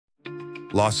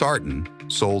Losartan,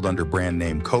 sold under brand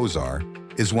name Cozar,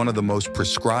 is one of the most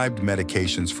prescribed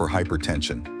medications for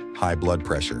hypertension, high blood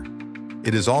pressure.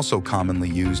 It is also commonly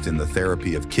used in the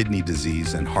therapy of kidney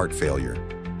disease and heart failure.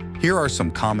 Here are some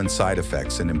common side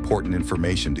effects and important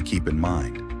information to keep in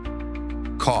mind.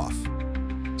 Cough.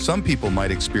 Some people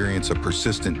might experience a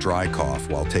persistent dry cough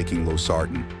while taking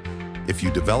Losartan. If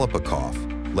you develop a cough,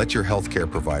 let your healthcare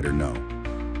provider know.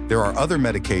 There are other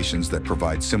medications that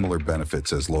provide similar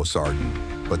benefits as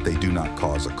Losartan, but they do not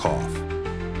cause a cough.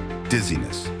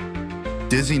 Dizziness.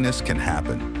 Dizziness can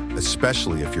happen,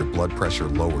 especially if your blood pressure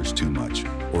lowers too much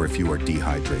or if you are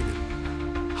dehydrated.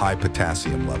 High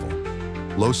potassium level.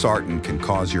 Losartan can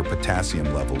cause your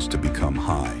potassium levels to become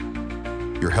high.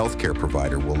 Your healthcare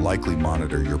provider will likely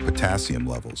monitor your potassium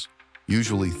levels,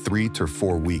 usually 3 to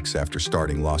 4 weeks after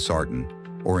starting Losartan,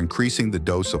 or increasing the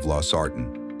dose of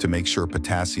Losartan to make sure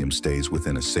potassium stays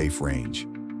within a safe range.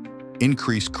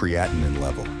 Increased creatinine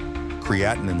level.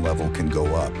 Creatinine level can go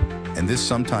up, and this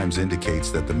sometimes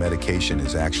indicates that the medication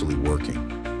is actually working.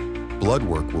 Blood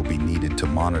work will be needed to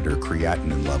monitor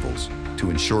creatinine levels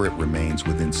to ensure it remains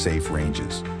within safe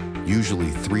ranges, usually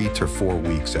 3 to 4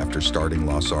 weeks after starting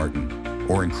Losartan,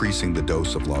 or increasing the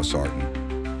dose of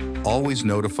Losartan. Always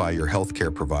notify your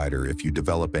healthcare provider if you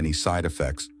develop any side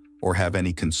effects or have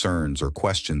any concerns or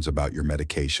questions about your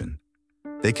medication.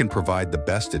 They can provide the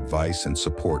best advice and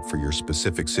support for your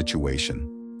specific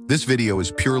situation. This video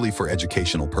is purely for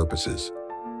educational purposes.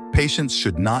 Patients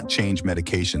should not change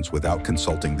medications without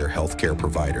consulting their healthcare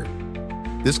provider.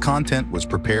 This content was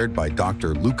prepared by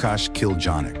Dr. Lukasz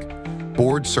Kiljanek,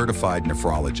 Board Certified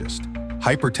Nephrologist,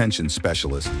 Hypertension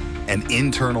Specialist, and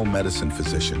internal medicine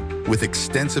physician with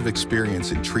extensive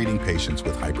experience in treating patients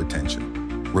with hypertension.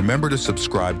 Remember to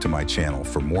subscribe to my channel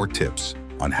for more tips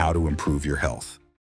on how to improve your health.